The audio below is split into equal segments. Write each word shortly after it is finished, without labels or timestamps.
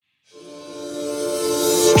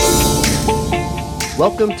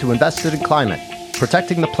Welcome to Invested in Climate.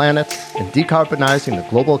 Protecting the planet and decarbonizing the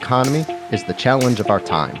global economy is the challenge of our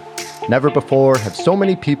time. Never before have so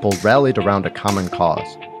many people rallied around a common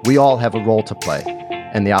cause. We all have a role to play,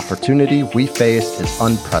 and the opportunity we face is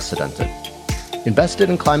unprecedented. Invested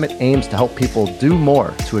in Climate aims to help people do more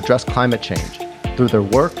to address climate change through their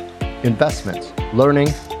work, investments, learning,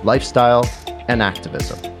 lifestyle, and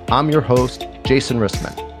activism. I'm your host, Jason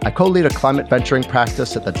Rissman. I co-lead a climate venturing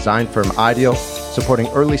practice at the design firm IDEO, supporting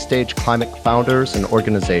early-stage climate founders and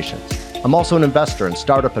organizations. I'm also an investor and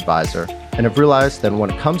startup advisor, and have realized that when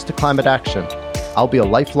it comes to climate action, I'll be a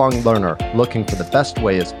lifelong learner looking for the best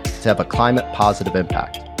ways to have a climate-positive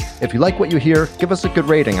impact. If you like what you hear, give us a good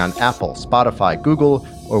rating on Apple, Spotify, Google,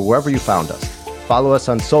 or wherever you found us. Follow us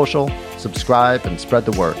on social, subscribe, and spread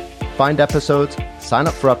the word. Find episodes, sign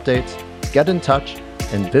up for updates, get in touch,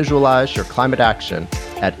 and visualize your climate action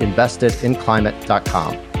at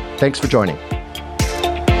investedinclimate.com. Thanks for joining.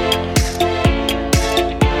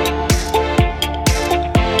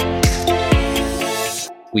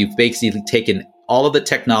 We've basically taken all of the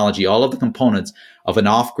technology, all of the components of an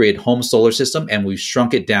off-grid home solar system, and we've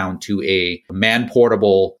shrunk it down to a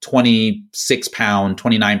man-portable 26-pound,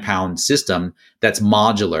 29-pound system that's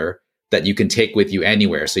modular that you can take with you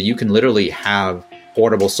anywhere. So you can literally have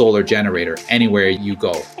portable solar generator anywhere you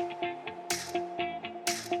go.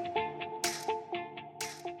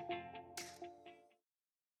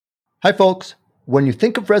 Hi, folks. When you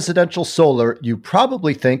think of residential solar, you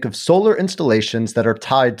probably think of solar installations that are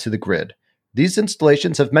tied to the grid. These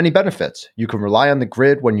installations have many benefits. You can rely on the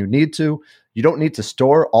grid when you need to. You don't need to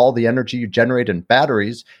store all the energy you generate in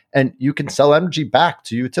batteries, and you can sell energy back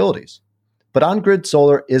to utilities. But on-grid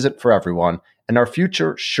solar isn't for everyone, and our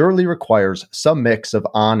future surely requires some mix of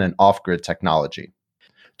on- and off-grid technology.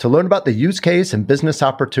 To learn about the use case and business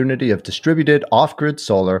opportunity of distributed off-grid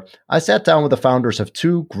solar, I sat down with the founders of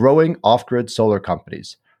two growing off-grid solar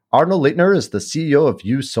companies. Arnold Leitner is the CEO of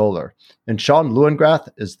YouSolar, and Sean Leuengrath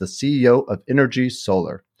is the CEO of Energy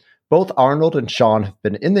Solar. Both Arnold and Sean have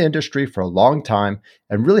been in the industry for a long time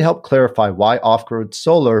and really help clarify why off-grid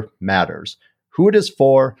solar matters, who it is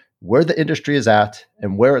for, where the industry is at,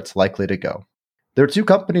 and where it's likely to go. Their two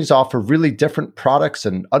companies offer really different products,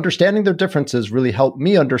 and understanding their differences really helped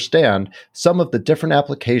me understand some of the different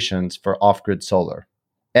applications for off-grid solar.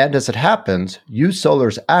 And as it happens, YouSolar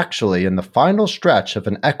is actually in the final stretch of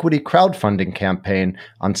an equity crowdfunding campaign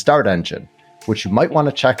on Start Engine, which you might want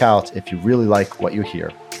to check out if you really like what you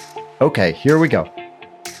hear. Okay, here we go.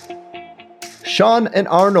 Sean and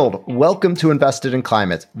Arnold, welcome to Invested in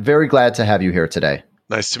Climate. Very glad to have you here today.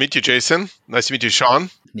 Nice to meet you, Jason. Nice to meet you, Sean.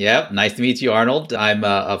 Yeah, nice to meet you, Arnold. I'm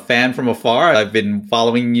a fan from afar. I've been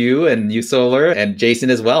following you and YouSolar and Jason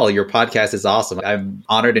as well. Your podcast is awesome. I'm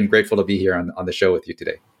honored and grateful to be here on the show with you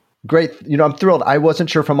today. Great. I'm thrilled. I wasn't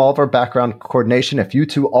sure from all of our background coordination if you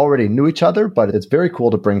two already knew each other, but it's very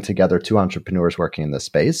cool to bring together two entrepreneurs working in this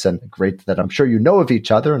space, and great that I'm sure you know of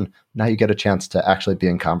each other, and now you get a chance to actually be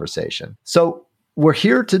in conversation. So we're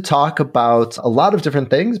here to talk about a lot of different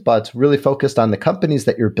things, but really focused on the companies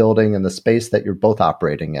that you're building and the space that you're both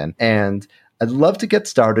operating in. And I'd love to get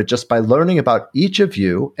started just by learning about each of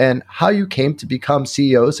you and how you came to become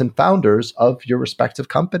CEOs and founders of your respective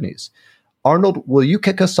companies. Arnold, will you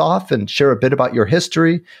kick us off and share a bit about your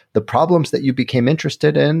history, the problems that you became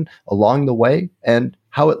interested in along the way, and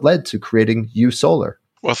how it led to creating YouSolar?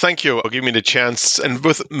 Well, thank you for giving me the chance. And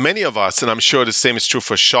with many of us, and I'm sure the same is true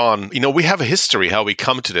for Sean, we have a history how we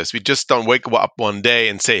come to this. We just don't wake up one day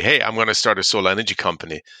and say, hey, I'm going to start a solar energy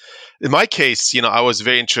company. In my case, I was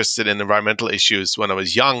very interested in environmental issues when I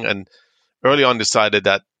was young, and early on decided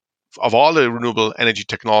that of all the renewable energy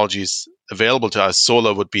technologies available to us,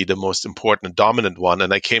 solar would be the most important and dominant one.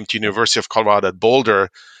 And I came to University of Colorado at Boulder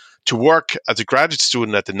to work as a graduate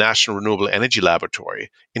student at the National Renewable Energy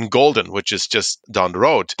Laboratory in Golden, which is just down the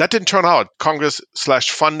road. That didn't turn out.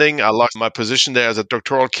 Congress/funding, I lost my position there as a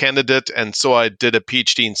doctoral candidate, and so I did a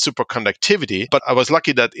PhD in superconductivity. But I was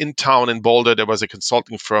lucky that in town in Boulder, there was a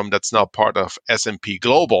consulting firm that's now part of S&P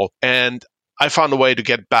Global, and I found a way to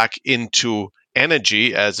get back into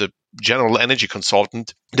energy as a general energy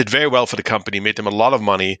consultant, did very well for the company, made them a lot of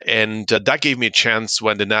money. And that gave me a chance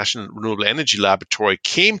when the National Renewable Energy Laboratory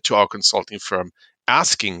came to our consulting firm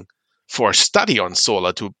asking for a study on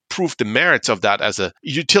solar to prove the merits of that as a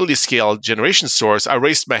utility scale generation source. I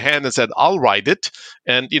raised my hand and said, I'll write it.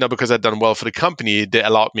 And, because I'd done well for the company, they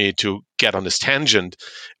allowed me to get on this tangent.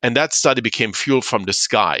 And that study became fuel from the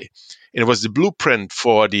sky. It was the blueprint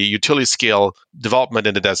for the utility scale development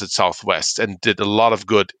in the desert Southwest and did a lot of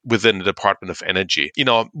good within the Department of Energy.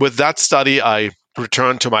 With that study, I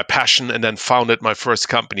returned to my passion and then founded my first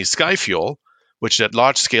company, SkyFuel, which are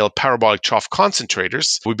large-scale parabolic trough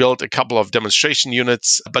concentrators. We built a couple of demonstration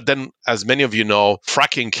units, but then, as many of you know,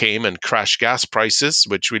 fracking came and crashed gas prices,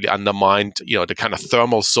 which really undermined, the kind of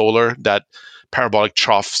thermal solar that parabolic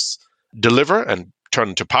troughs deliver and turn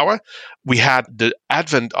into power. We had the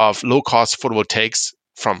advent of low-cost photovoltaics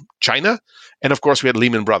from China, and of course, we had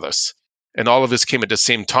Lehman Brothers. And all of this came at the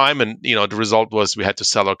same time, and the result was we had to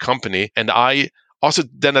sell our company. And I also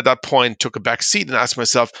then at that point took a back seat and asked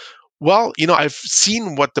myself, well, I've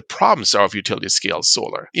seen what the problems are of utility scale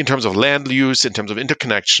solar in terms of land use, in terms of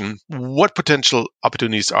interconnection. What potential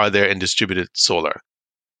opportunities are there in distributed solar?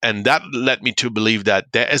 And that led me to believe that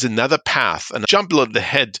there is another path. And jump a little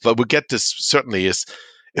ahead, but we'll get this certainly, is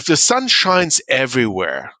if the sun shines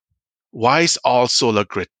everywhere, why is all solar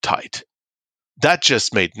grid tight? That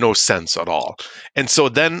just made no sense at all. And so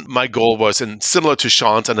then my goal was, and similar to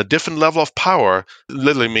Sean's, on a different level of power,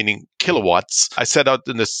 literally meaning kilowatts, I set out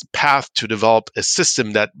in this path to develop a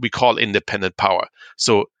system that we call independent power.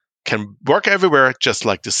 So can work everywhere just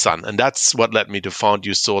like the sun. And that's what led me to found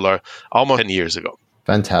YouSolar almost 10 years ago.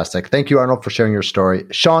 Fantastic. Thank you, Arnold, for sharing your story.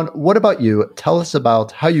 Sean, what about you? Tell us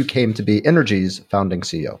about how you came to be Inergy's founding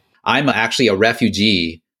CEO. I'm actually a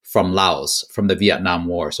refugee from Laos, from the Vietnam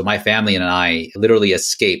War. So my family and I literally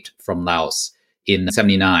escaped from Laos in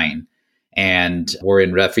 1979. And we're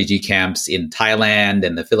in refugee camps in Thailand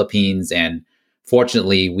and the Philippines. And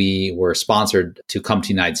fortunately, we were sponsored to come to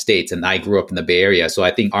the United States. And I grew up in the Bay Area. So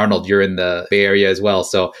I think, Arnold, you're in the Bay Area as well.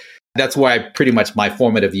 So that's where I pretty much my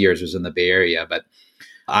formative years was in the Bay Area. But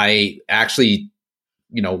I actually,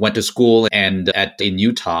 went to school in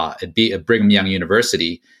Utah at Brigham Young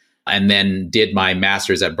University, and then did my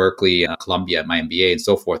master's at Berkeley, Columbia, my MBA and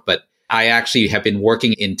so forth. But I actually have been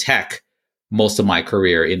working in tech most of my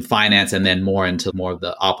career, in finance, and then more of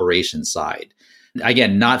the operations side.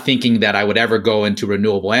 Again, not thinking that I would ever go into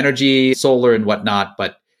renewable energy, solar and whatnot,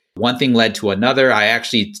 but one thing led to another. I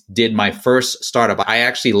actually did my first startup. I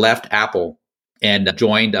actually left Apple and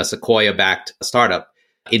joined a Sequoia-backed startup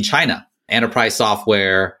in China, enterprise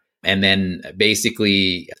software. And then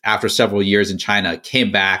basically, after several years in China,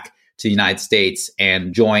 came back to the United States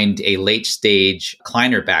and joined a late-stage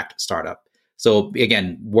Kleiner-backed startup. So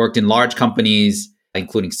again, worked in large companies,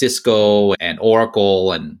 including Cisco and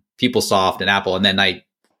Oracle and PeopleSoft and Apple. And then I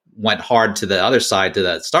went hard to the other side, to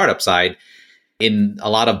the startup side. In a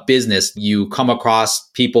lot of business, you come across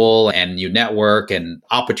people and you network, and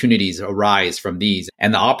opportunities arise from these.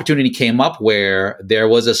 And the opportunity came up where there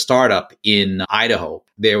was a startup in Idaho.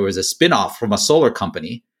 There was a spinoff from a solar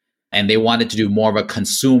company, and they wanted to do more of a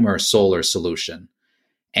consumer solar solution.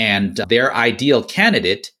 And their ideal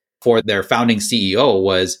candidate for their founding CEO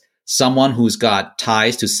was someone who's got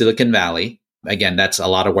ties to Silicon Valley. Again, that's a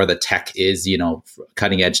lot of where the tech is,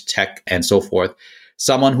 cutting edge tech and so forth.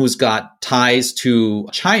 Someone who's got ties to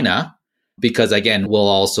China, because again, we'll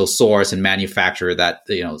also source and manufacture that,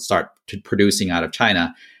 start producing out of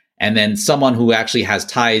China. And then someone who actually has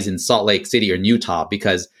ties in Salt Lake City or in Utah,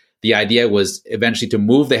 because the idea was eventually to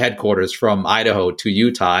move the headquarters from Idaho to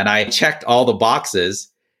Utah. And I checked all the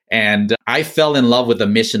boxes, and I fell in love with the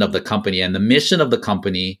mission of the company. And the mission of the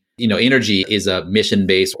company, Inergy is a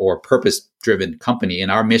mission-based or purpose-driven company. And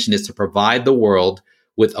our mission is to provide the world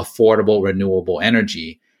with affordable, renewable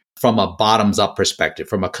energy from a bottoms-up perspective,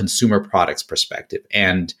 from a consumer products perspective.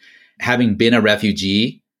 And having been a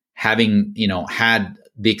refugee, having, had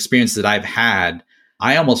the experience that I've had,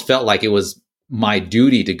 I almost felt like it was my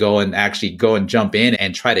duty to go and jump in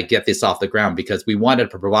and try to get this off the ground, because we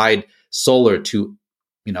wanted to provide solar to,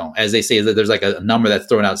 as they say, there's like a number that's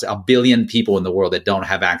thrown out, 1 billion people in the world that don't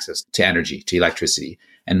have access to energy, to electricity.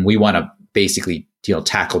 And we want to basically,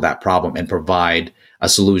 tackle that problem and provide a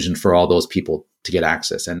solution for all those people to get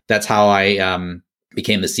access. And that's how I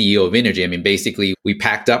became the CEO of Inergy. I mean, basically, we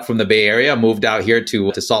packed up from the Bay Area, moved out here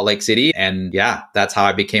to Salt Lake City. And yeah, that's how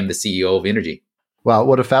I became the CEO of Inergy. Wow,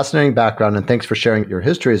 what a fascinating background, and thanks for sharing your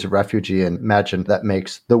history as a refugee. And imagine that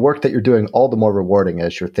makes the work that you're doing all the more rewarding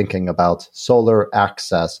as you're thinking about solar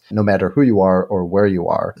access, no matter who you are or where you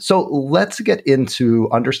are. So let's get into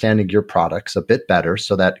understanding your products a bit better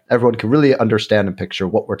so that everyone can really understand and picture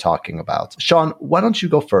what we're talking about. Sean, why don't you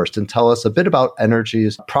go first and tell us a bit about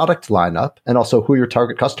Inergy's product lineup and also who your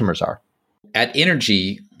target customers are? At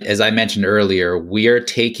Inergy, as I mentioned earlier, we are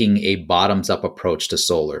taking a bottoms-up approach to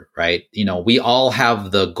solar, right? We all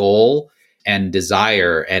have the goal and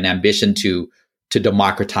desire and ambition to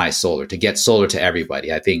democratize solar, to get solar to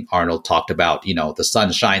everybody. I think Arnold talked about, the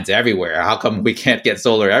sun shines everywhere. How come we can't get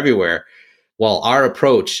solar everywhere? Well, our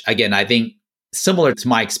approach, again, I think similar to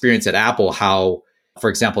my experience at Apple, how, for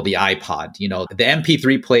example, the iPod, the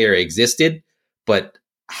MP3 player existed, but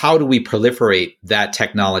how do we proliferate that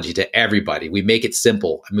technology to everybody? We make it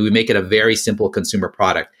simple. I mean, we make it a very simple consumer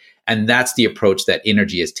product. And that's the approach that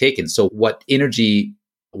Inergy has taken. So what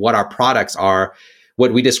our products are,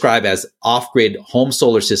 what we describe as off-grid home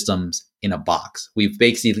solar systems in a box. We've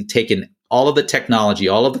basically taken all of the technology,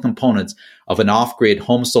 all of the components of an off-grid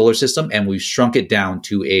home solar system, and we've shrunk it down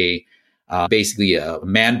to basically a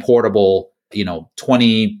man-portable,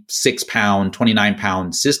 26-pound,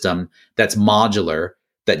 29-pound system that's modular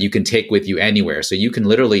that you can take with you anywhere. So you can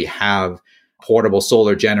literally have a portable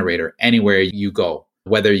solar generator anywhere you go,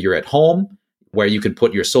 whether you're at home, where you can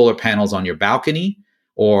put your solar panels on your balcony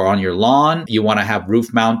or on your lawn. You want to have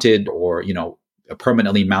roof mounted or,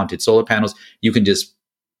 permanently mounted solar panels. You can just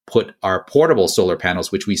put our portable solar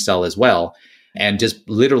panels, which we sell as well, and just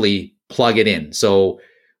literally plug it in. So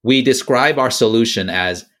we describe our solution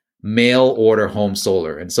as mail order home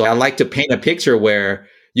solar. And so I like to paint a picture where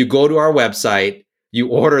you go to our website, you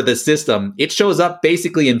order the system. It shows up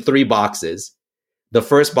basically in 3 boxes. The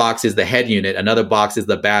first box is the head unit. Another box is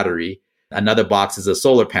the battery. Another box is a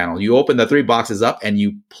solar panel. You open the 3 boxes up and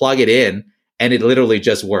you plug it in, and it literally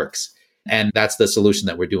just works. And that's the solution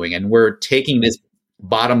that we're doing. And we're taking this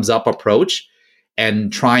bottoms up approach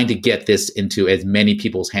and trying to get this into as many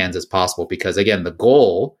people's hands as possible. Because again, the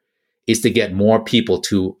goal is to get more people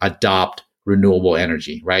to adopt renewable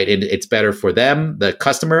energy, right? And it's better for them, the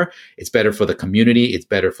customer, it's better for the community, it's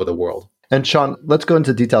better for the world. And Sean, let's go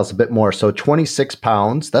into details a bit more. So 26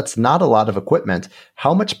 pounds, that's not a lot of equipment.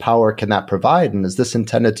 How much power can that provide? And is this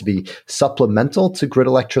intended to be supplemental to grid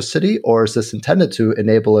electricity, or is this intended to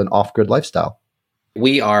enable an off-grid lifestyle?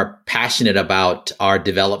 We are passionate about our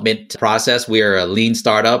development process. We are a lean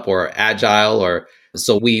startup or agile,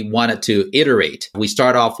 so we wanted to iterate. We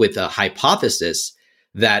start off with a hypothesis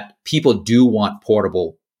that people do want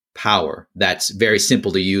portable power that's very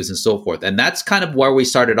simple to use and so forth. And that's kind of where we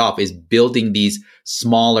started off, is building these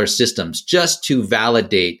smaller systems just to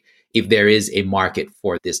validate if there is a market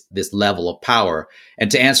for this level of power.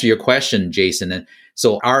 And to answer your question, Jason,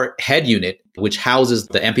 so our head unit, which houses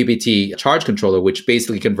the MPPT charge controller, which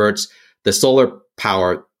basically converts the solar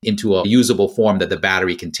power into a usable form that the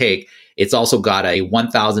battery can take, it's also got a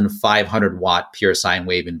 1,500 watt pure sine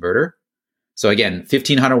wave inverter. So again,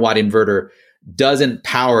 1,500 watt inverter doesn't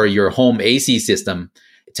power your home AC system.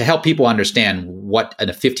 To help people understand what a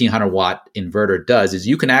 1,500 watt inverter does is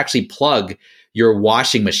you can actually plug your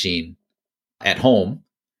washing machine at home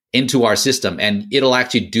into our system, and it'll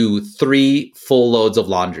actually do 3 full loads of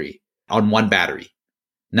laundry on one battery.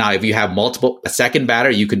 Now, if you have a second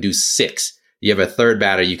battery, you can do 6. You have a third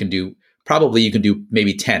battery, you can do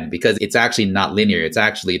maybe 10, because it's actually not linear. It's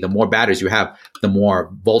actually, the more batteries you have, the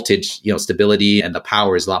more voltage, stability, and the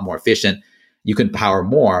power is a lot more efficient. You can power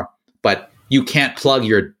more, but you can't plug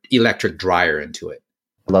your electric dryer into it.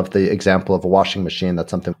 I love the example of a washing machine.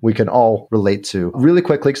 That's something we can all relate to. Really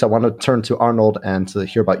quickly, because I want to turn to Arnold and to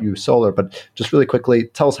hear about YouSolar, but just really quickly,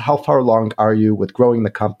 tell us, how far along are you with growing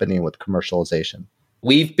the company and with commercialization?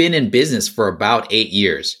 We've been in business for about 8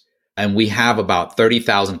 years, and we have about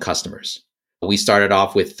 30,000 customers. We started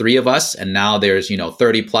off with 3 of us, and now there's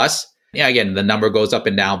 30 plus. Yeah, again, the number goes up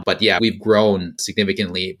and down, but yeah, we've grown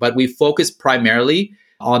significantly. But we focus primarily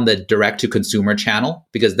on the direct to consumer channel,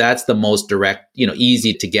 because that's the most direct,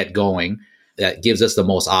 easy to get going. That gives us the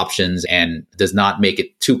most options and does not make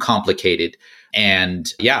it too complicated.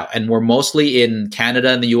 And we're mostly in Canada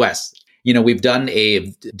and the US. We've done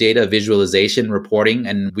a data visualization reporting,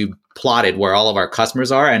 and we've plotted where all of our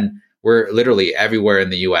customers are, and we're literally everywhere in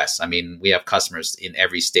the US. I mean, we have customers in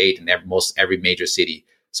every state and every major city.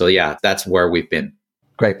 So yeah, that's where we've been.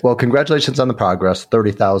 Great. Well, congratulations on the progress.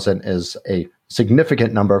 30,000 is a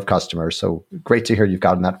significant number of customers. So great to hear you've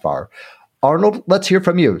gotten that far. Arnold, let's hear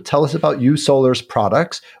from you. Tell us about YouSolar's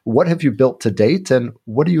products. What have you built to date, and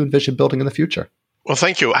what do you envision building in the future? Well,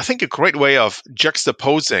 thank you. I think a great way of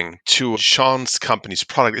juxtaposing to Sean's company's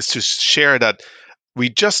product is to share that we're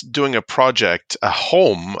just doing a project, a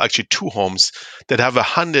home, actually 2 homes, that have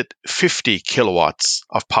 150 kilowatts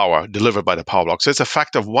of power delivered by the power block. So it's a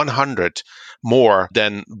factor of 100 more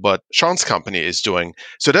than what Sean's company is doing.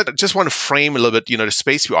 So that I just want to frame a little bit, the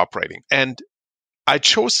space we're operating. And I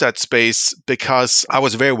chose that space because I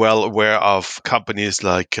was very well aware of companies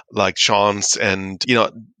like Sean's and,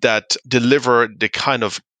 that deliver the kind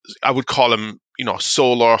of, I would call them,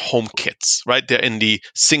 solar home kits, right? They're in the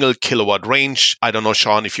single kilowatt range. I don't know,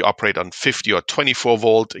 Sean, if you operate on 50 or 24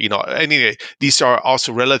 volt, anyway, these are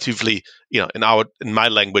also relatively, in my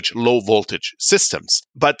language, low voltage systems.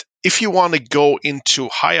 But if you want to go into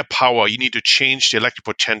higher power, you need to change the electric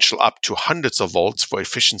potential up to hundreds of volts for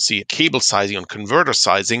efficiency, cable sizing and converter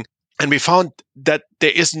sizing. And we found that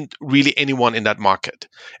there isn't really anyone in that market.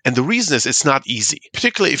 And the reason is it's not easy,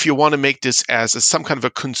 particularly if you want to make this as some kind of a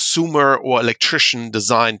consumer or electrician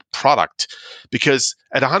designed product, because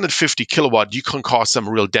at 150 kilowatt, you can cause some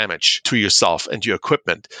real damage to yourself and your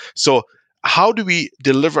equipment. So how do we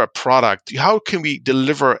deliver a product? How can we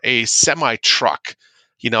deliver a semi truck,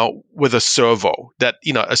 with a servo that,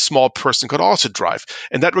 a small person could also drive?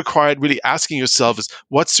 And that required really asking yourself is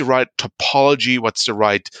what's the right topology? What's the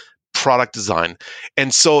right product design?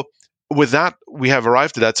 And so with that, we have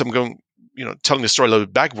arrived at that. So I'm going, telling the story a little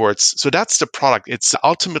bit backwards. So that's the product. It's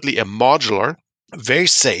ultimately a modular, very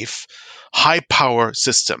safe, high power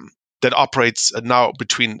system that operates now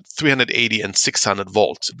between 380 and 600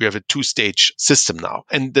 volts. We have a two-stage system now.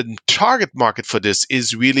 And the target market for this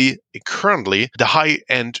is really currently the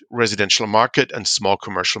high-end residential market and small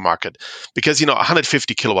commercial market. Because,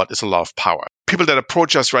 150 kilowatt is a lot of power. People that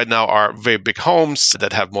approach us right now are very big homes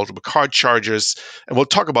that have multiple car chargers. And we'll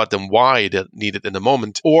talk about them, why they're needed in a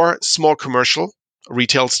moment. Or small commercial,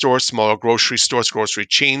 retail stores, smaller grocery stores, grocery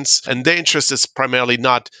chains. And their interest is primarily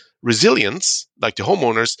not resilience, like the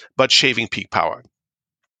homeowners, but shaving peak power.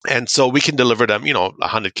 And so we can deliver them,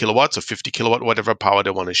 100 kilowatts or 50 kilowatt, whatever power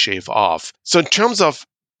they want to shave off. So in terms of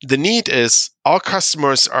the need is our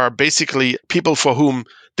customers are basically people for whom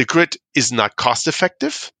the grid is not cost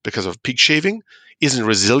effective because of peak shaving, isn't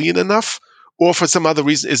resilient enough, or for some other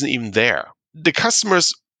reason isn't even there. The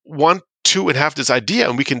customers want to and have this idea,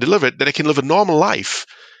 and we can deliver it, that they can live a normal life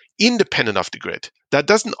independent of the grid. That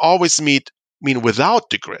doesn't always mean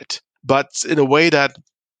without the grid, but in a way that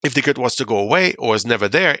if the grid was to go away or is never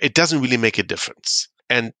there, it doesn't really make a difference.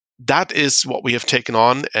 And that is what we have taken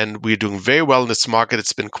on, and we're doing very well in this market.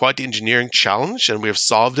 It's been quite the engineering challenge, and we have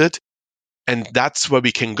solved it. And that's where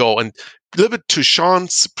we can go. And a little bit to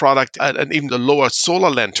Sean's product and even the lower solar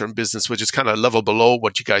lantern business, which is kind of a level below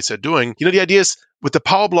what you guys are doing. The idea is with the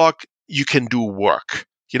power block, you can do work.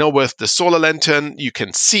 With the solar lantern, you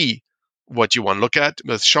can see what you want to look at.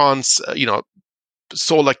 With Sean's,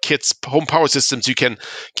 solar kits, home power systems, you can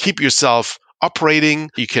keep yourself operating.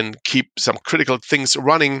 You can keep some critical things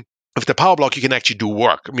running. With the power block, you can actually do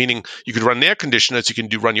work, meaning you could run air conditioners, you can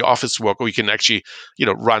run your office work, or you can actually,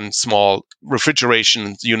 run small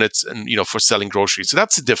refrigeration units and, for selling groceries. So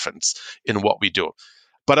that's the difference in what we do.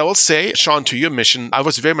 But I will say, Sean, to your mission, I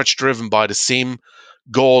was very much driven by the same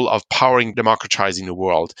goal of powering, democratizing the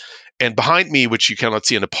world. And behind me, which you cannot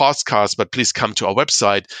see in the podcast, but please come to our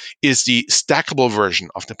website, is the stackable version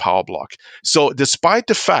of the power block. So despite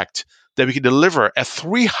the fact that we can deliver a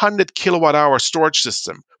 300 kilowatt hour storage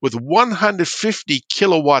system with 150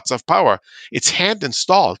 kilowatts of power, it's hand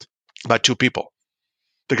installed by two people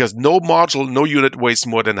because no module, no unit weighs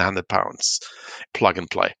more than 100 pounds. Plug and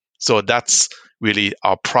play. So that's really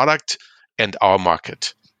our product and our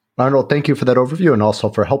market. Arnold, thank you for that overview and also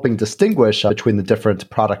for helping distinguish between the different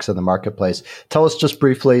products in the marketplace. Tell us just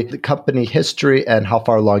briefly the company history and how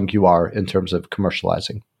far along you are in terms of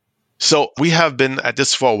commercializing. So we have been at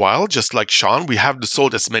this for a while, just like Sean. We haven't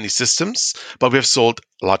sold as many systems, but we have sold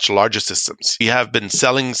much larger systems. We have been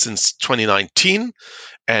selling since 2019,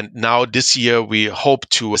 and now this year we hope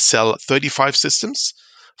to sell 35 systems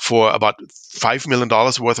for about $5 million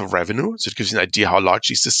worth of revenue. So it gives you an idea how large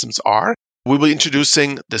these systems are. We will be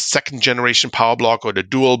introducing the second generation power block or the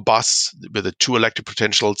dual bus with the two electric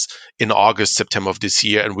potentials in August, September of this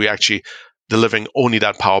year. And we're actually delivering only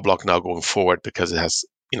that power block now going forward because it has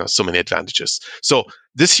so many advantages. So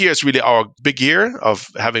this year is really our big year of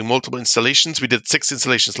having multiple installations. We did 6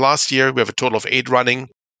 installations last year. We have a total of 8 running,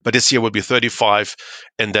 but this year will be 35.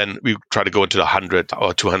 And then we try to go into the 100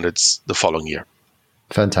 or 200s the following year.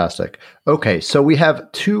 Fantastic. Okay, so we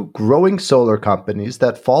have 2 growing solar companies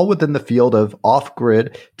that fall within the field of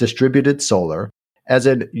off-grid distributed solar, as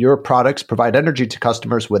in your products provide energy to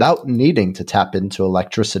customers without needing to tap into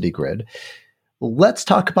electricity grid. Let's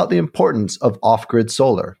talk about the importance of off-grid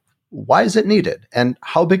solar. Why is it needed? And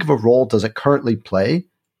how big of a role does it currently play?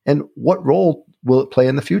 And what role will it play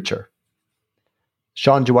in the future?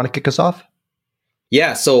 Sean, do you want to kick us off?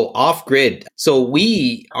 Yeah, so off-grid. So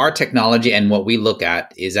our technology and what we look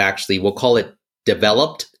at is actually, we'll call it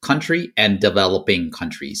developed country and developing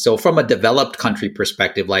country. So from a developed country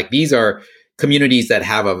perspective, like these are communities that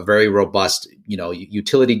have a very robust,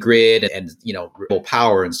 utility grid and,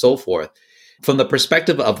 power and so forth. From the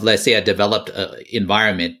perspective of, let's say, a developed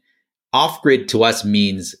environment, off-grid to us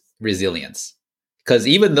means resilience. Because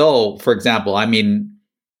even though, for example,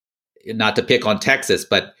 not to pick on Texas,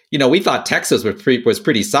 but, we thought Texas was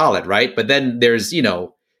pretty solid, right? But then there's,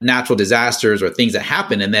 natural disasters or things that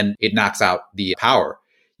happen, and then it knocks out the power.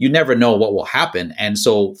 You never know what will happen. And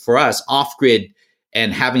so for us, off-grid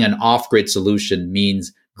And having an off-grid solution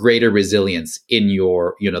means greater resilience in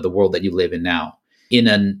your, the world that you live in now. In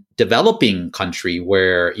a developing country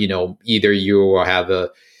where, either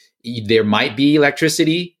there might be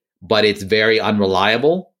electricity, but it's very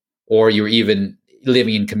unreliable, or you're even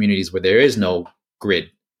living in communities where there is no grid.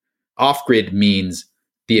 Off-grid means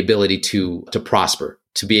the ability to prosper,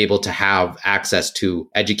 to be able to have access to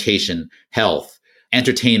education, health,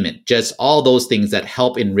 entertainment, just all those things that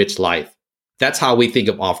help enrich life. That's how we think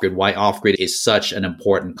of off-grid, why off-grid is such an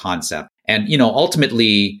important concept. And,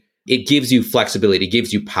 ultimately, it gives you flexibility, it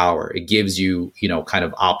gives you power, it gives you, kind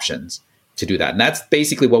of options to do that. And that's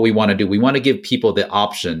basically what we want to do. We want to give people the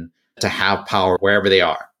option to have power wherever they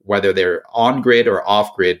are, whether they're on grid or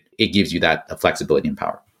off grid. It gives you that flexibility and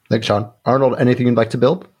power. Thanks, Sean. Arnold, anything you'd like to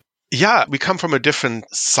build? Yeah, we come from a different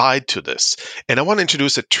side to this. And I want to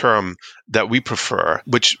introduce a term that we prefer,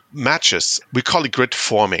 which matches. We call it grid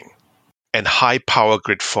forming and high power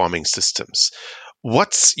grid forming systems.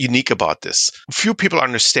 What's unique about this? Few people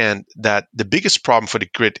understand that the biggest problem for the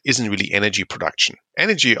grid isn't really energy production.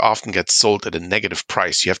 Energy often gets sold at a negative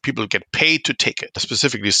price. You have people who get paid to take it,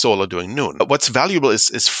 specifically solar doing noon. But what's valuable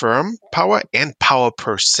is firm power and power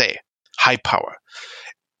per se, high power.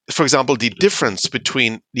 For example, the difference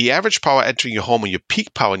between the average power entering your home and your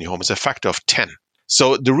peak power in your home is a factor of 10.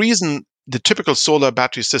 So the reason the typical solar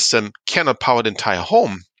battery system cannot power the entire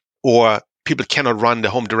home, or people cannot run the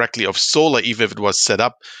home directly off solar, even if it was set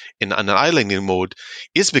up in an islanding mode,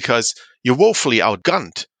 is because you're woefully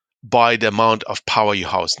outgunned by the amount of power your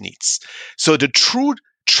house needs. So the true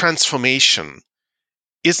transformation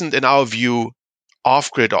isn't, in our view,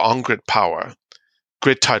 off-grid or on-grid power,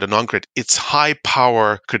 grid-tied or non-grid. It's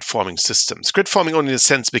high-power grid-forming systems. Grid-forming only in a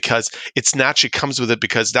sense because it's naturally comes with it,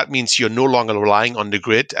 because that means you're no longer relying on the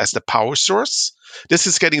grid as the power source. This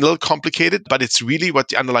is getting a little complicated, but it's really what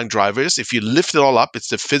the underlying driver is. If you lift it all up, it's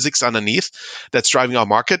the physics underneath that's driving our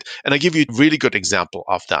market. And I give you a really good example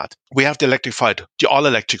of that. We have the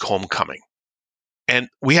all-electric home coming. And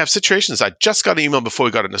we have situations, I just got an email before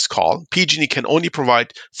we got on this call, PG&E can only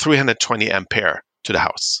provide 320 ampere to the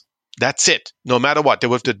house. That's it. No matter what, they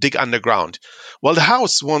will have to dig underground. Well, the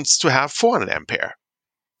house wants to have 400 ampere.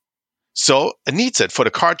 So it needs it for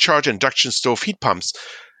the car charger, induction stove, heat pumps.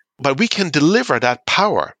 But we can deliver that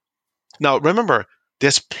power. Now, remember,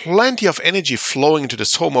 there's plenty of energy flowing into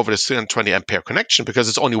this home over the 320 ampere connection because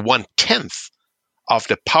it's only 1/10 of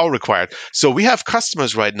the power required. So we have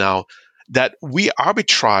customers right now that we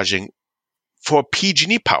arbitraging for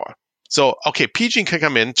PG&E power. So, okay, PG&E can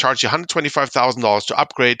come in, charge you $125,000 to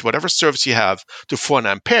upgrade whatever service you have to 400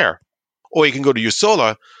 ampere. Or you can go to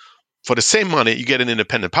YouSolar. For the same money, you get an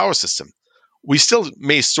independent power system. We still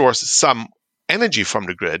may source some energy from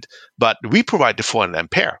the grid, but we provide the 400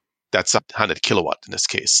 ampere. That's 100 kilowatt in this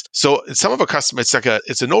case. So some of our customers,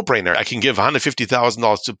 it's a no-brainer. I can give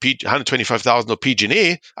 $150,000 to $125,000 to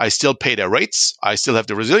PG&E. I still pay their rates. I still have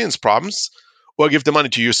the resilience problems. Or give the money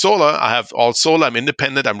to YouSolar. I have all solar. I'm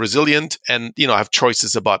independent. I'm resilient, and I have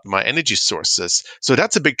choices about my energy sources. So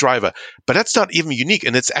that's a big driver. But that's not even unique,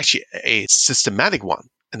 and it's actually a systematic one.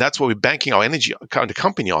 And that's what we're banking our energy the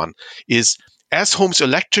company on. Is as homes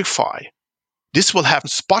electrify, this will happen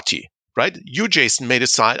spotty, right? You, Jason, may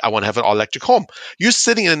decide I want to have an all-electric home. You're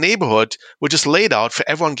sitting in a neighborhood which is laid out for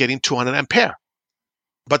everyone getting 200 ampere,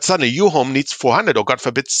 but suddenly your home needs 400, or God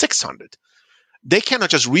forbid 600. They cannot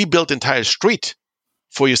just rebuild the entire street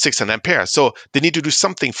for your 600 ampere. So they need to do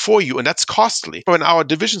something for you, and that's costly. When our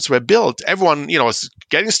divisions were built, everyone, was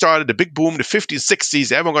getting started, the big boom, the 50s,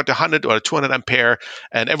 60s, everyone got the 100 or 200 ampere,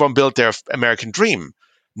 and everyone built their American dream.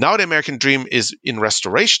 Now the American dream is in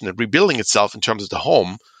restoration and rebuilding itself in terms of the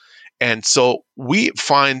home. And so we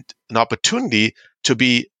find an opportunity to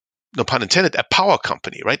be, no pun intended, a power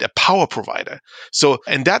company, right? A power provider. So,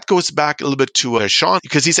 and that goes back a little bit to Sean,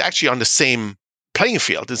 because he's actually on the same playing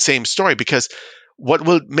field, the same story, because what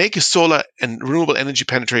will make a solar and renewable energy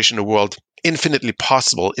penetration in the world infinitely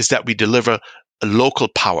possible is that we deliver a local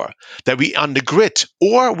power, that we on the grid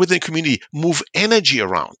or within a community move energy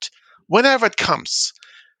around whenever it comes.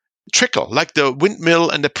 Trickle, like the windmill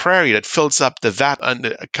and the prairie that fills up the vat, and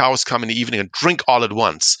the cows come in the evening and drink all at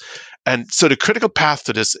once. And so the critical path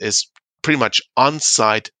to this is pretty much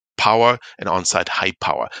on-site power and on-site high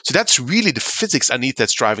power. So that's really the physics underneath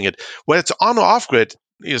that's driving it. Whether it's on or off-grid,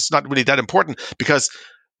 it's not really that important, because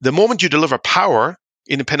the moment you deliver power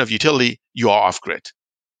independent of utility, you are off-grid.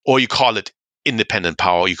 Or you call it independent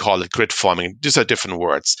power, you call it grid forming. These are different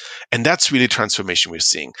words. And that's really transformation we're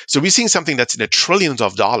seeing. So we're seeing something that's in the trillions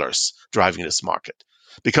of dollars driving this market.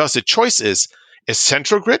 Because the choice is a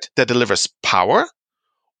central grid that delivers power,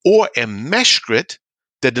 or a mesh grid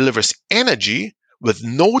that delivers energy with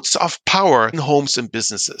nodes of power in homes and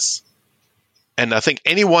businesses. And I think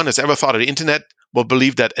anyone who's ever thought of the internet will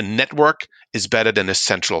believe that a network is better than a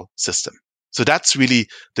central system. So that's really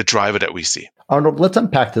the driver that we see. Arnold, let's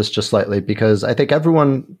unpack this just slightly, because I think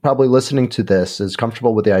everyone probably listening to this is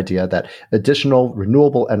comfortable with the idea that additional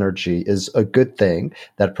renewable energy is a good thing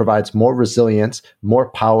that provides more resilience, more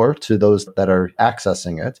power to those that are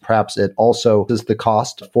accessing it. Perhaps it also is the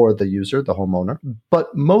cost for the user, the homeowner.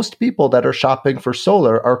 But most people that are shopping for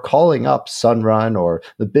solar are calling up Sunrun or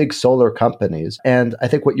the big solar companies. And I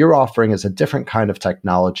think what you're offering is a different kind of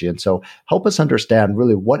technology. And so help us understand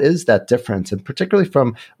really what is that difference, and particularly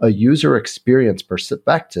from a user experience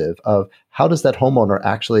perspective of how does that homeowner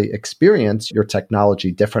actually experience your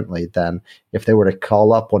technology differently than if they were to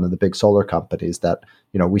call up one of the big solar companies that,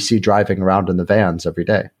 we see driving around in the vans every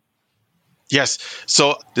day. Yes.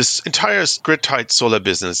 So this entire grid-tied solar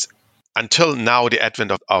business, until now, the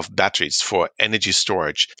advent of batteries for energy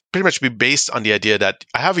storage, pretty much be based on the idea that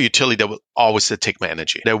I have a utility that will always take my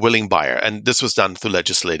energy. They're a willing buyer. And this was done through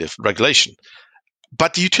legislative regulation.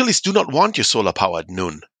 But the utilities do not want your solar power at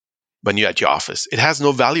noon when you're at your office. It has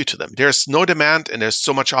no value to them. There's no demand and there's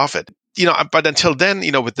so much of it. But until then,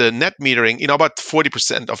 with the net metering, about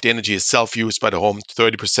 40% of the energy is self-used by the home,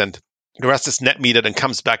 30%. The rest is net metered and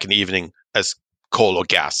comes back in the evening as coal or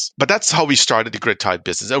gas. But that's how we started the grid-tied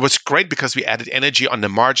business. It was great because we added energy on the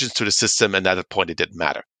margins to the system, and at that point, it didn't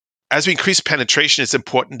matter. As we increase penetration, it's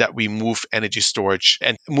important that we move energy storage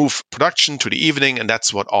and move production to the evening. And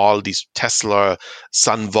that's what all these Tesla,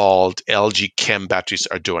 SunVault, LG Chem batteries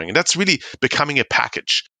are doing. And that's really becoming a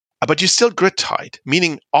package. But you're still grid tied,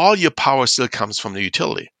 meaning all your power still comes from the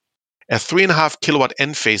utility. A 3.5 kilowatt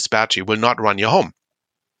Enphase battery will not run your home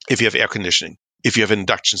if you have air conditioning, if you have an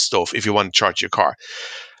induction stove, if you want to charge your car.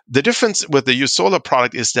 The difference with the YouSolar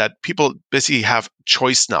product is that people basically have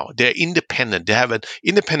choice now. They're independent. They have an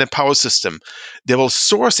independent power system. They will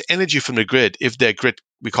source energy from the grid if their grid,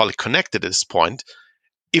 we call it connected at this point,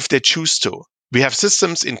 if they choose to. We have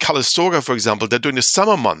systems in Calistoga, for example, that during the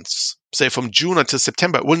summer months, say from June until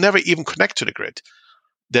September, will never even connect to the grid.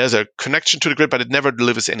 There's a connection to the grid, but it never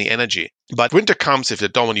delivers any energy. But winter comes, if they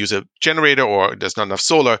don't want to use a generator or there's not enough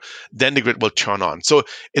solar, then the grid will turn on. So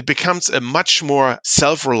it becomes a much more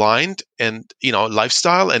self-reliant and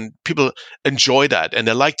lifestyle, and people enjoy that. And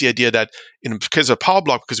they like the idea that in case of a power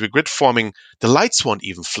block, because we're grid forming, the lights won't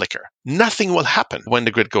even flicker. Nothing will happen when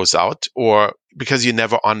the grid goes out, or because you're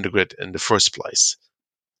never on the grid in the first place.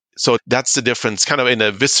 So that's the difference, kind of in a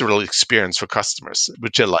visceral experience for customers,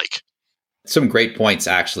 which I like. Some great points,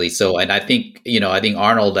 actually. So, and I think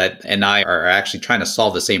Arnold and I are actually trying to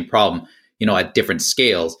solve the same problem, at different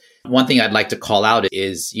scales. One thing I'd like to call out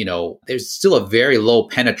is, there's still a very low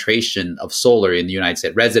penetration of solar in the United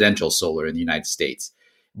States, residential solar in the United States.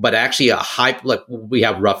 But actually we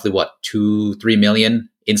have roughly 2-3 million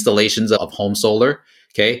installations of home solar.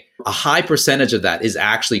 Okay. A high percentage of that is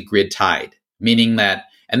actually grid tied, meaning that,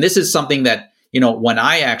 and this is something that, when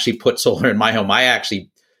I actually put solar in my home, I actually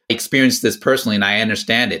experienced this personally, and I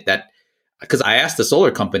understand it, that because I asked the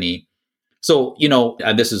solar company, so,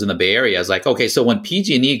 and this is in the Bay Area, I was like, okay, so when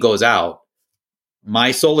PG&E goes out,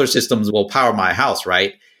 my solar systems will power my house,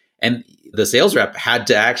 right? And the sales rep had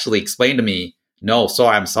to actually explain to me, no,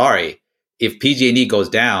 I'm sorry. If PG&E goes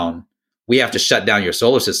down, we have to shut down your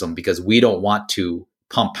solar system because we don't want to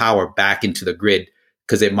pump power back into the grid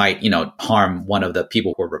because it might, harm one of the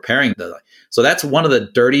people who are repairing the. So that's one of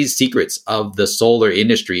the dirty secrets of the solar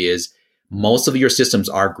industry is most of your systems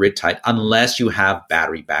are grid tied unless you have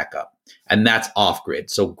battery backup, and that's off grid.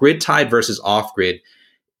 So grid tied versus off grid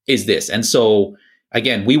is this. And so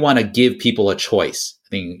again, we want to give people a choice. I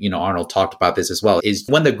think, Arnold talked about this as well, is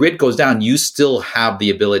when the grid goes down, you still have the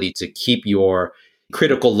ability to keep your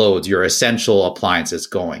critical loads, your essential appliances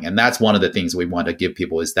going. And that's one of the things we want to give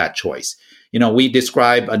people is that choice.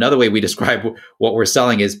 Another way we describe what we're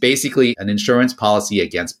selling is basically an insurance policy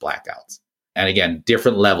against blackouts. And again,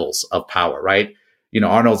 different levels of power, right?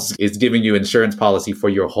 Arnold is giving you insurance policy for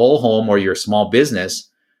your whole home or your small business.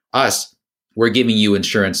 Us, we're giving you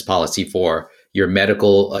insurance policy for your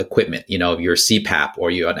medical equipment, your CPAP or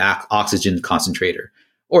an oxygen concentrator.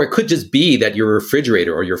 Or it could just be that your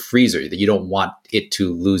refrigerator or your freezer, that you don't want it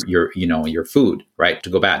to lose your food, right, to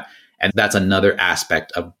go bad. And that's another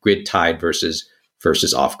aspect of grid tied versus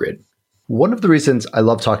off grid. One of the reasons I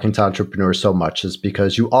love talking to entrepreneurs so much is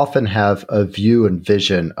because you often have a view and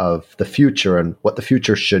vision of the future and what the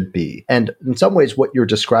future should be. And in some ways, what you're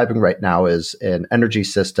describing right now is an energy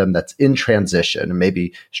system that's in transition and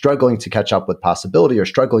maybe struggling to catch up with possibility or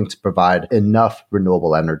struggling to provide enough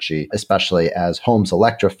renewable energy, especially as homes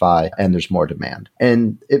electrify and there's more demand.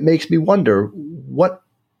 And it makes me wonder, what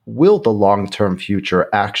will the long-term future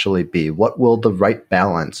actually be? What will the right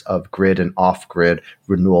balance of grid and off-grid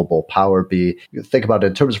renewable power be? You think about it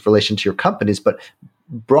in terms of relation to your companies, but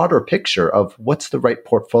broader picture of what's the right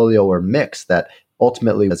portfolio or mix that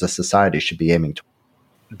ultimately as a society should be aiming to.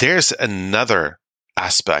 There's another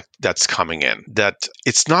aspect that's coming in, that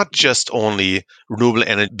it's not just only renewable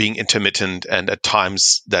energy being intermittent and at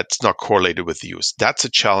times that's not correlated with use. That's a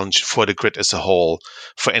challenge for the grid as a whole,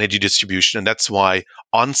 for energy distribution. And that's why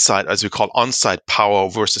on-site, as we call on-site power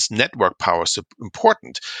versus network power, is so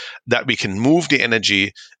important, that we can move the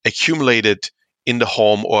energy accumulated in the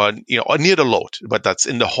home or near the load, but that's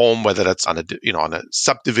in the home, whether that's on a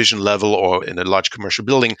subdivision level or in a large commercial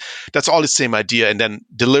building. That's all the same idea, and then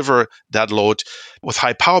deliver that load with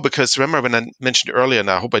high power. Because remember when I mentioned earlier, and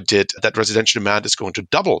I hope I did, that residential demand is going to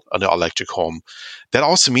double on the electric home. That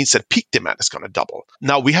also means that peak demand is going to double.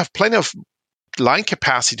 Now we have plenty of line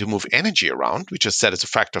capacity to move energy around. We just said it's a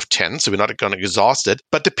factor of 10, so we're not going to exhaust it,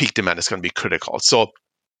 but the peak demand is going to be critical. So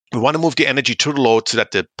we want to move the energy to the load so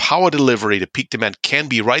that the power delivery, the peak demand, can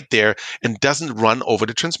be right there and doesn't run over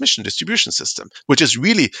the transmission distribution system, which is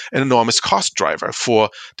really an enormous cost driver for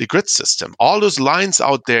the grid system. All those lines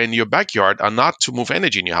out there in your backyard are not to move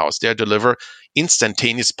energy in your house. They deliver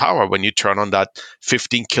instantaneous power when you turn on that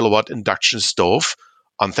 15 kilowatt induction stove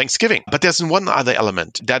on Thanksgiving. But there's one other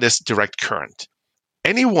element, that is direct current.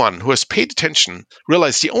 Anyone who has paid attention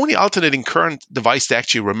realizes the only alternating current device they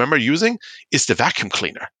actually remember using is the vacuum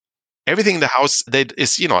cleaner. Everything in the house that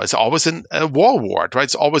is always in a wall wart, right?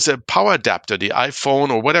 It's always a power adapter, the iPhone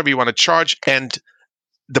or whatever you want to charge. And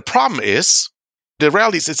the problem is, the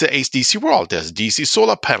reality is it's an AC/DC world. There's DC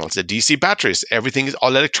solar panels, the DC batteries,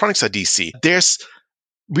 all electronics are DC. There's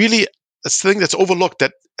really a thing that's overlooked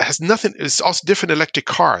that has nothing. It's also different electric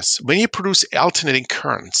cars. When you produce alternating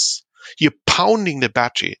currents, you're pounding the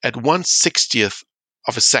battery at 1/60th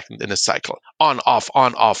of a second in a cycle, on, off,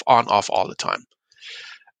 on, off, on, off all the time.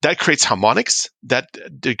 That creates harmonics that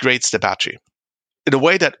degrades the battery in a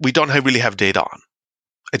way that we don't really have data on.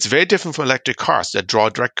 It's very different from electric cars that draw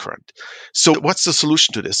direct current. So what's the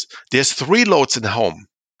solution to this? There's 3 loads in the home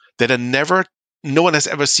that no one has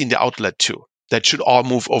ever seen the outlet to, that should all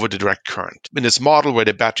move over the direct current. In this model where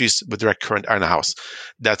the batteries with direct current are in the house,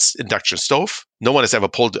 that's induction stove. No one has ever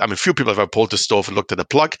few people have ever pulled the stove and looked at the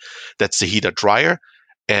plug. That's the heater dryer.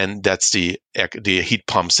 And that's the heat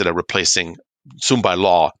pumps that are replacing, soon by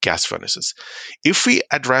law, gas furnaces. If we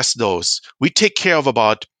address those, we take care of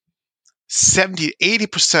about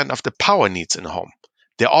 70-80% of the power needs in the home.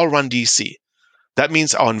 They all run DC. That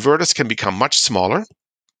means our inverters can become much smaller,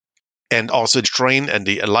 and also the drain and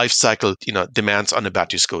the life cycle demands on the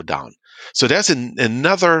batteries go down. So there's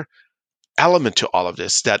another element to all of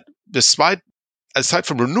this, that aside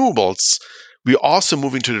from renewables, we're also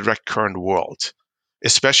moving to the direct current world,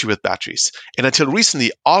 especially with batteries. And until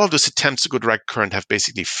recently, all of those attempts to go direct current have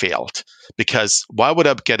basically failed, because why would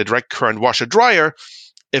I get a direct current washer dryer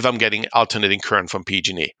if I'm getting alternating current from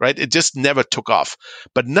PG&E, right? It just never took off.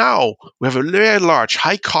 But now we have a very large,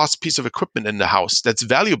 high-cost piece of equipment in the house that's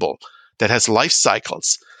valuable, that has life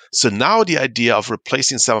cycles. So now the idea of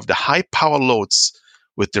replacing some of the high-power loads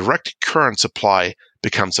with direct current supply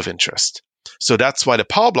becomes of interest. So that's why the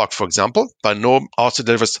Power Block, for example, by NOAA also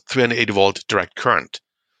delivers 380-volt direct current,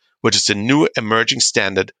 which is the new emerging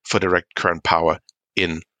standard for direct current power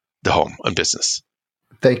in the home and business.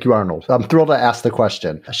 Thank you, Arnold. I'm thrilled to ask the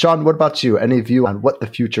question. Sean, what about you? Any view on what the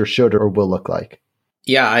future should or will look like?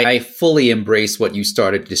 Yeah, I fully embrace what you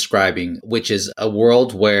started describing, which is a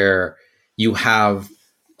world where you have,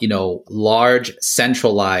 large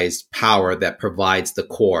centralized power that provides the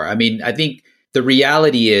core. I think the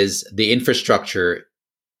reality is the infrastructure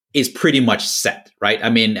is pretty much set, right?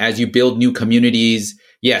 As you build new communities,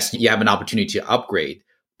 yes, you have an opportunity to upgrade,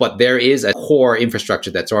 but there is a core infrastructure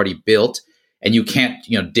that's already built, and you can't,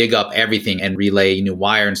 dig up everything and relay new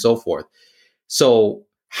wire and so forth. So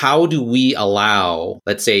how do we allow,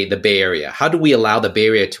 let's say, the Bay Area, how do we allow the Bay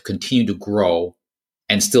Area to continue to grow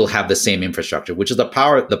and still have the same infrastructure, which is the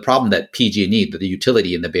problem that PG&E, the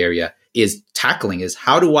utility in the Bay Area, is tackling, is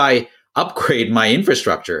how do I upgrade my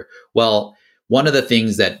infrastructure? Well, one of the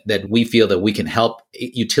things that we feel that we can help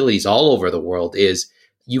utilities all over the world is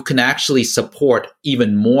you can actually support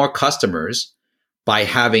even more customers by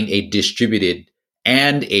having a distributed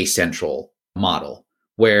and a central model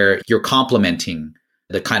where you're complementing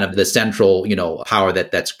the kind of the central, power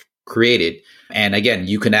that's created. And again,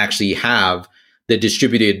 you can actually have the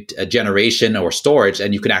distributed generation or storage,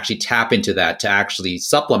 and you can actually tap into that to actually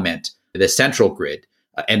supplement the central grid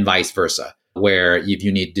and vice versa, where if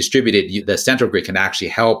you need distributed, the central grid can actually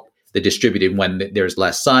help the distributed when there's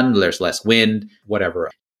less sun, there's less wind, whatever.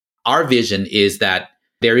 Our vision is that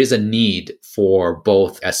there is a need for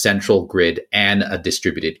both a central grid and a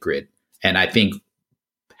distributed grid. And I think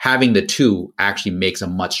having the two actually makes a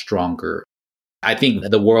much stronger. I think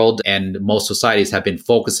the world and most societies have been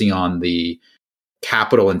focusing on the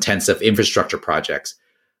capital intensive infrastructure projects.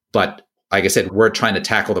 But like I said, we're trying to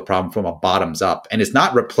tackle the problem from a bottoms up, and it's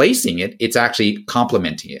not replacing it. It's actually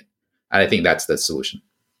complementing it. And I think that's the solution.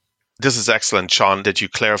 This is excellent, Sean, that you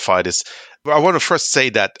clarified this. I want to first say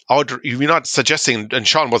that we're not suggesting, and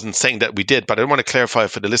Sean wasn't saying that we did, but I want to clarify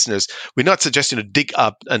for the listeners, we're not suggesting to dig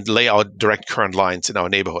up and lay out direct current lines in our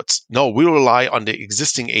neighborhoods. No, we rely on the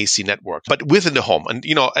existing AC network, but within the home. And,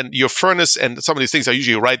 and your furnace and some of these things are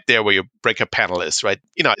usually right there where your breaker panel is, right?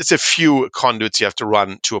 It's a few conduits you have to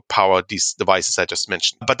run to power these devices I just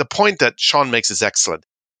mentioned. But the point that Sean makes is excellent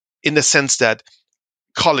in the sense that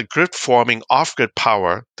call it grid forming, off-grid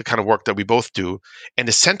power, the kind of work that we both do, and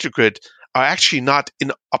the central grid are actually not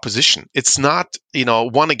in opposition. It's not,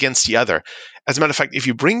 one against the other. As a matter of fact, if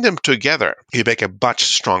you bring them together, you make a much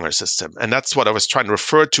stronger system. And that's what I was trying to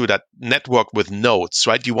refer to, that network with nodes,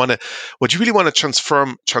 right? What you really want to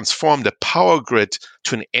transform the power grid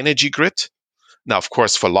to an energy grid. Now, of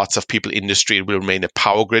course, for lots of people, industry, it will remain a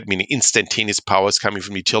power grid, meaning instantaneous power is coming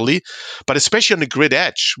from utility. But especially on the grid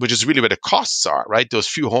edge, which is really where the costs are, right? Those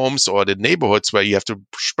few homes or the neighborhoods where you have to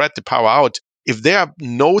spread the power out. If there are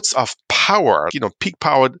nodes of power, peak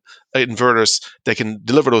powered inverters that can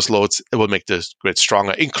deliver those loads, it will make the grid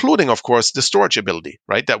stronger, including, of course, the storage ability,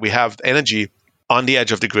 right? That we have energy on the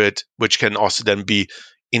edge of the grid, which can also then be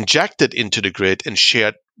injected into the grid and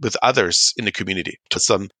shared with others in the community to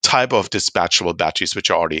some type of dispatchable batteries which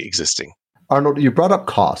are already existing. Arnold, you brought up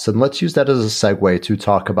costs, and let's use that as a segue to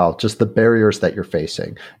talk about just the barriers that you're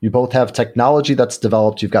facing. You both have technology that's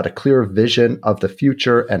developed. You've got a clear vision of the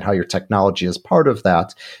future and how your technology is part of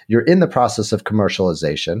that. You're in the process of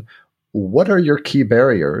commercialization. What are your key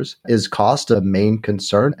barriers? Is cost a main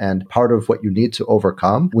concern and part of what you need to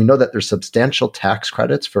overcome? We know that there's substantial tax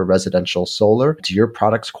credits for residential solar. Do your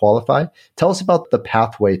products qualify? Tell us about the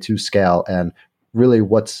pathway to scale and really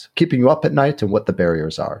what's keeping you up at night and what the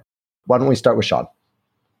barriers are. Why don't we start with Sean?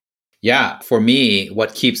 Yeah, for me,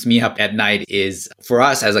 what keeps me up at night is for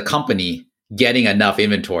us as a company, getting enough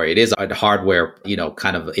inventory. It is a hardware,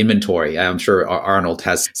 kind of inventory. I'm sure Arnold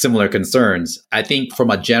has similar concerns. I think from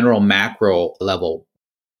a general macro level,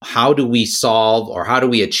 how do we solve or how do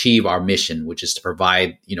we achieve our mission, which is to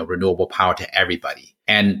provide, renewable power to everybody?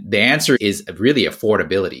 And the answer is really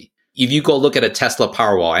affordability. If you go look at a Tesla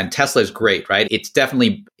Powerwall, and Tesla is great, right?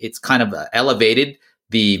 It's kind of elevated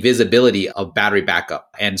the visibility of battery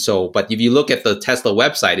backup. And so, but if you look at the Tesla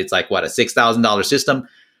website, it's like, what, a $6,000 system?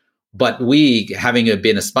 But we, having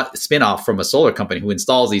been a spinoff from a solar company who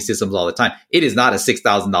installs these systems all the time, it is not a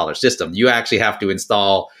 $6,000 system. You actually have to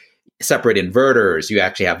install separate inverters. You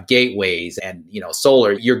actually have gateways and,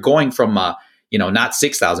 solar. You're going from, not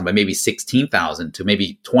 6,000, but maybe 16,000 to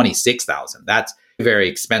maybe 26,000. That's very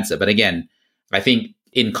expensive. But again, I think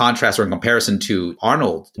in contrast or in comparison to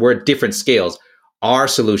Arnold, we're at different scales. Our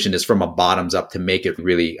solution is from a bottoms up to make it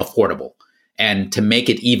really affordable. And to make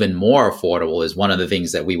it even more affordable is one of the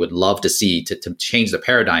things that we would love to see to change the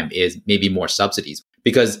paradigm is maybe more subsidies,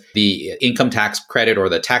 because the income tax credit or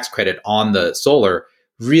the tax credit on the solar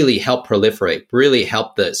really help proliferate, really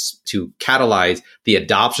help this to catalyze the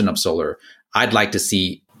adoption of solar. I'd like to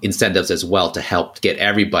see incentives as well to help get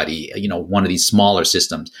everybody, one of these smaller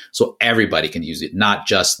systems so everybody can use it, not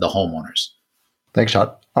just the homeowners. Thanks,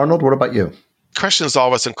 Sean. Arnold, what about you? Question is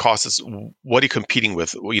always in cost is what are you competing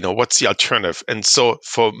with? What's the alternative? And so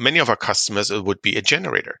for many of our customers, it would be a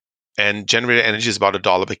generator. And generator energy is about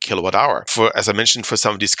 $1 per kilowatt hour. As I mentioned, for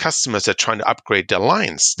some of these customers that are trying to upgrade their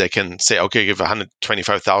lines, they can say, okay, give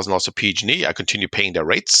 $125,000 also PG&E. I continue paying their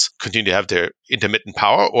rates, continue to have their intermittent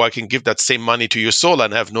power, or I can give that same money to YouSolar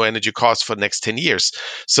and have no energy costs for the next 10 years.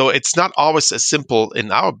 So it's not always as simple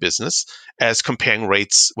in our business as comparing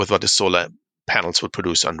rates with what the solar panels would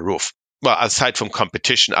produce on the roof. Well, aside from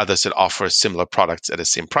competition, others that offer similar products at the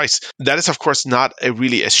same price. That is, of course, not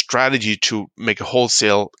really a strategy to make a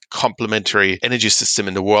wholesale complementary energy system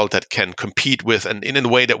in the world that can compete with and in a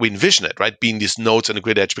way that we envision it, right? Being these nodes on the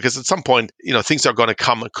grid edge, because at some point, things are going to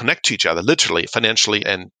come and connect to each other, literally, financially,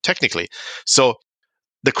 and technically. So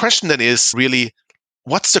the question then is really,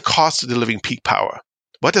 what's the cost of delivering peak power?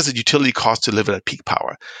 What does a utility cost to deliver at peak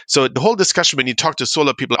power? So the whole discussion when you talk to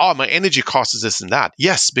solar people, oh, my energy cost is this and that.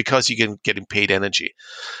 Yes, because you're getting paid energy.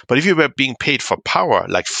 But if you were being paid for power,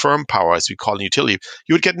 like firm power, as we call in utility,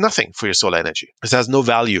 you would get nothing for your solar energy. It has no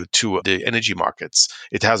value to the energy markets.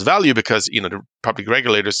 It has value because the public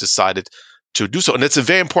regulators decided to do so. And it's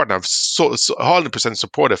very important. I'm so 100%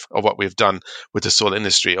 supportive of what we've done with the solar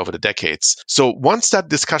industry over the decades. So once that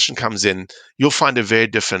discussion comes in, you'll find a very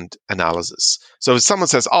different analysis. So if someone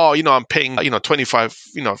says, oh, I'm paying, 25,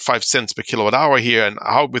 5 cents per kilowatt hour here, and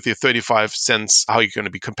how with your 35 cents, how are you going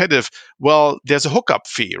to be competitive? Well, there's a hookup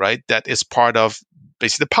fee, right? That is part of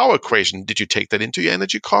basically the power equation. Did you take that into your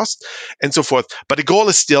energy cost and so forth? But the goal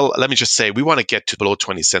is still, let me just say, we want to get to below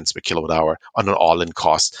 20 cents per kilowatt hour on an all-in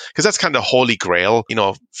cost, because that's kind of the holy grail,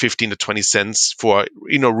 15 to 20 cents for,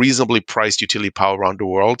 reasonably priced utility power around the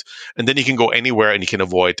world. And then you can go anywhere and you can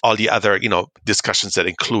avoid all the other, discussions that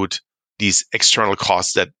include these external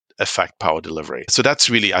costs that affect power delivery. So that's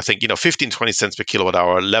really, I think, 15, 20 cents per kilowatt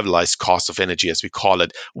hour levelized cost of energy, as we call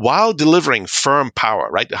it, while delivering firm power,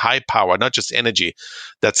 right? High power, not just energy.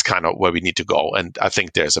 That's kind of where we need to go. And I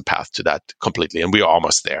think there's a path to that completely. And we are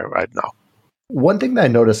almost there right now. One thing that I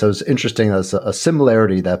noticed that was interesting as a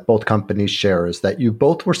similarity that both companies share is that you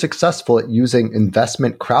both were successful at using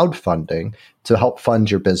investment crowdfunding to help fund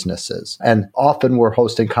your businesses. And often we're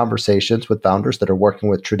hosting conversations with founders that are working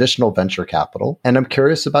with traditional venture capital. And I'm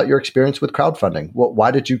curious about your experience with crowdfunding.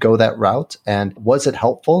 Why did you go that route? And was it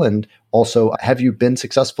helpful? And also, have you been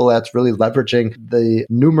successful at really leveraging the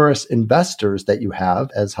numerous investors that you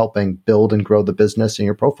have as helping build and grow the business in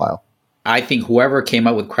your profile? I think whoever came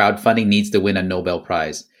up with crowdfunding needs to win a Nobel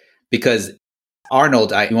Prize, because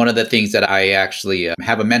Arnold, one of the things that I actually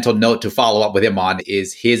have a mental note to follow up with him on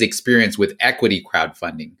is his experience with equity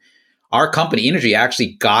crowdfunding. Our company, Energy,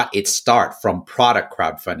 actually got its start from product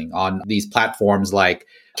crowdfunding on these platforms like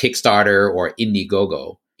Kickstarter or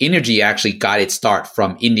Indiegogo. Energy actually got its start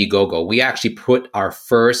from Indiegogo. We actually put our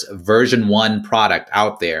first version 1 product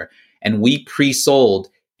out there, and we pre-sold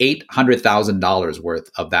 $800,000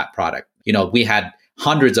 worth of that product. We had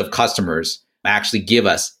hundreds of customers actually give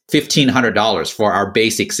us $1,500 for our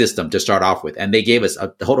basic system to start off with. And they gave us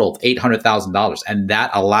a total of $800,000. And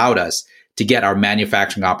that allowed us to get our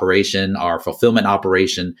manufacturing operation, our fulfillment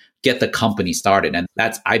operation, get the company started. And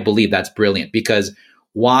I believe that's brilliant, because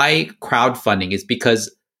why crowdfunding is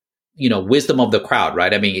because, wisdom of the crowd,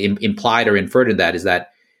 right? I mean, implied or inferred in that is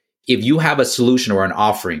that if you have a solution or an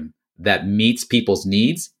offering that meets people's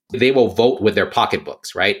needs, they will vote with their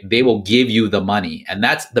pocketbooks, right? They will give you the money. And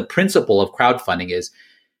that's the principle of crowdfunding is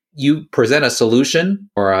you present a solution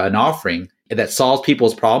or an offering that solves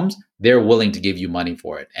people's problems, they're willing to give you money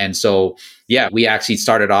for it. And so, yeah, we actually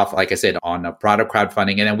started off, like I said, on a product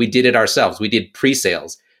crowdfunding, and then we did it ourselves. We did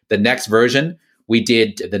pre-sales. We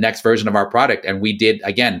did the next version of our product. And we did,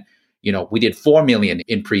 again, we did 4 million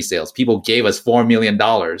in pre-sales. People gave us $4 million,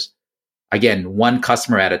 again, one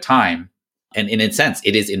customer at a time. And in a sense,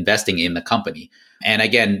 it is investing in the company. And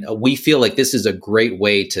again, we feel like this is a great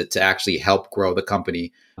way to actually help grow the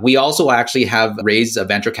company. We also actually have raised a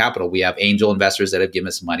venture capital. We have angel investors that have given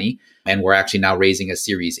us money, and we're actually now raising a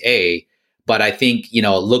Series A. But I think,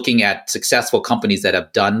 looking at successful companies that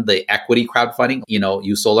have done the equity crowdfunding,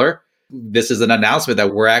 YouSolar, this is an announcement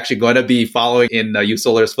that we're actually going to be following in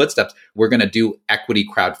YouSolar's footsteps. We're going to do equity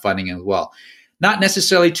crowdfunding as well. Not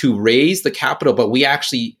necessarily to raise the capital, but we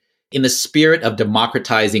actually, in the spirit of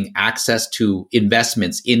democratizing access to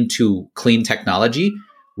investments into clean technology,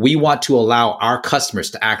 we want to allow our customers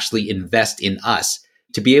to actually invest in us,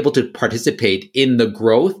 to be able to participate in the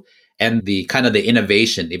growth and the kind of the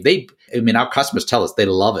innovation. Our customers tell us they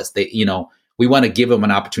love us. We want to give them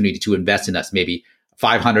an opportunity to invest in us, maybe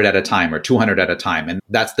 500 at a time or 200 at a time. And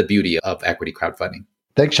that's the beauty of equity crowdfunding.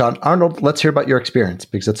 Thanks, Sean. Arnold, let's hear about your experience,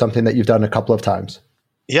 because it's something that you've done a couple of times.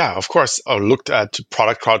 Yeah, of course. I looked at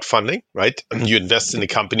product crowdfunding, right? You invest in a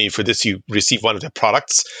company. For this, you receive one of their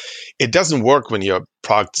products. It doesn't work when your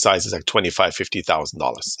product size is like $25,000,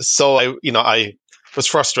 $50,000. So I was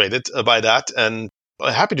frustrated by that, and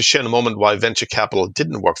I'm happy to share in a moment why venture capital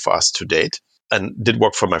didn't work for us to date, and did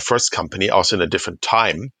work for my first company, also in a different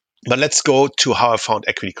time. But let's go to how I found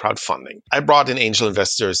equity crowdfunding. I brought in angel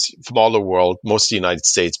investors from all the world, mostly the United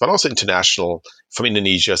States, but also international, from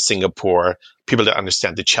Indonesia, Singapore, people that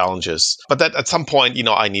understand the challenges. But that at some point,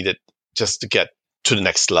 I needed just to get to the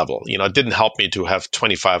next level. It didn't help me to have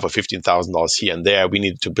 $25,000 or $15,000 here and there. We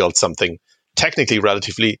needed to build something technically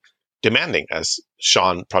relatively demanding, as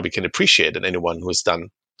Sean probably can appreciate, and anyone who has done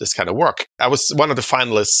this kind of work. I was one of the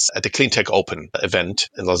finalists at the Clean Tech Open event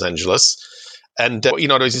in Los Angeles. And,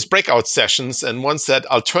 there's these breakout sessions, and one said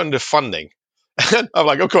alternative funding. And I'm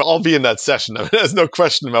like, okay, I'll be in that session. I mean, there's no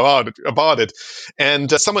question about it. And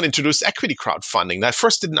someone introduced equity crowdfunding. And I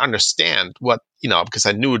first didn't understand what, because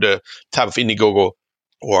I knew the type of Indiegogo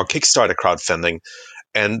or Kickstarter crowdfunding.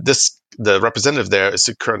 And the representative there is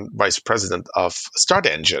the current vice president of Start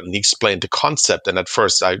Engine. And he explained the concept. And at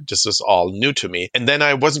first, this was all new to me. And then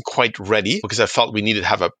I wasn't quite ready because I felt we needed to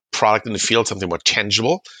have a product in the field, something more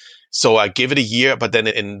tangible. So I gave it a year, but then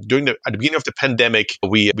at the beginning of the pandemic,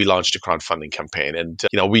 we launched a crowdfunding campaign, and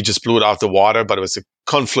we just blew it out of the water. But it was a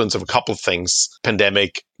confluence of a couple of things: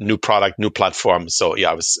 pandemic, new product, new platform. So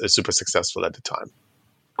yeah, it was super successful at the time.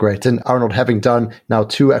 Great. And Arnold, having done now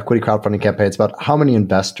 2 equity crowdfunding campaigns, about how many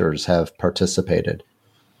investors have participated?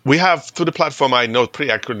 We have, through the platform, I know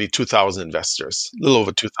pretty accurately 2,000 investors, a little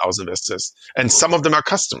over 2,000 investors. And some of them are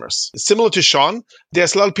customers. Similar to Sean,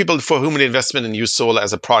 there's a lot of people for whom the investment in YouSolar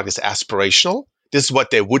as a product is aspirational. This is what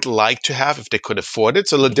they would like to have if they could afford it.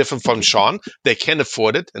 So a little different from Sean. They can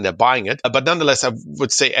afford it and they're buying it. But nonetheless, I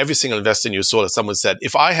would say every single investor in YouSolar, someone said,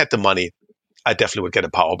 if I had the money, I definitely would get a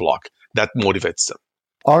power block. That motivates them.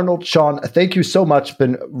 Arnold, Sean, thank you so much.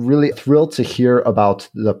 Been really thrilled to hear about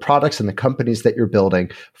the products and the companies that you're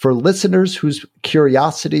building. For listeners whose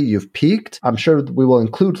curiosity you've piqued, I'm sure we will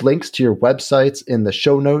include links to your websites in the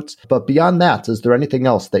show notes. But beyond that, is there anything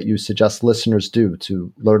else that you suggest listeners do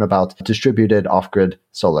to learn about distributed off-grid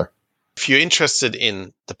solar? If you're interested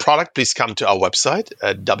in the product, please come to our website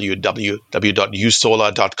at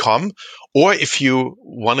www.yousolar.com. Or if you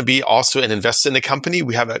want to be also an investor in the company,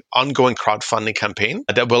 we have an ongoing crowdfunding campaign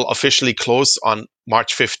that will officially close on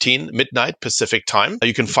March 15, midnight Pacific time.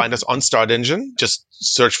 You can find us on Start Engine. Just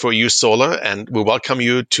search for YouSolar, and we welcome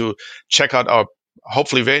you to check out our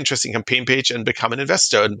hopefully very interesting campaign page and become an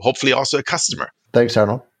investor and hopefully also a customer. Thanks,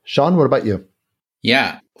 Arnold. Sean, what about you?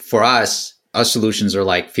 Yeah, for us, our solutions are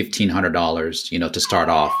like $1,500, to start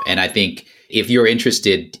off. And I think if you're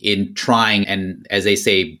interested in trying and, as they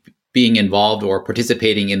say, being involved or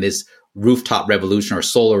participating in this rooftop revolution or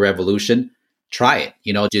solar revolution, try it.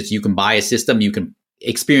 Just you can buy a system, you can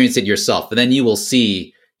experience it yourself, and then you will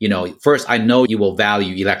see, first, I know you will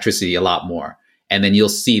value electricity a lot more. And then you'll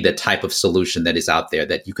see the type of solution that is out there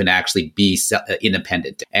that you can actually be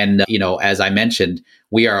independent. And, as I mentioned,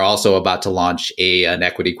 we are also about to launch an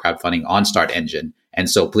equity crowdfunding on Start Engine. And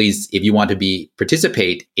so please, if you want to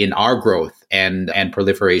participate in our growth and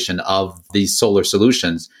proliferation of these solar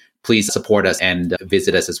solutions, please support us and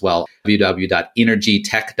visit us as well.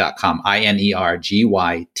 www.energytech.com,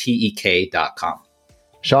 INERGYTEK.com.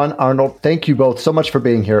 Sean, Arnold, thank you both so much for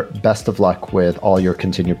being here. Best of luck with all your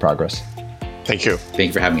continued progress. Thank you. Thank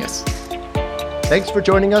you for having us. Thanks for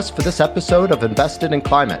joining us for this episode of Invested in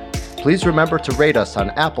Climate. Please remember to rate us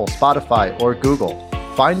on Apple, Spotify, or Google.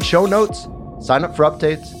 Find show notes, sign up for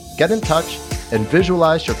updates, get in touch, and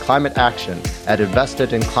visualize your climate action at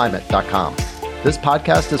investedinclimate.com. This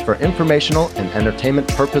podcast is for informational and entertainment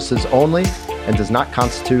purposes only and does not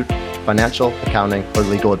constitute financial, accounting, or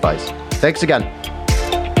legal advice. Thanks again.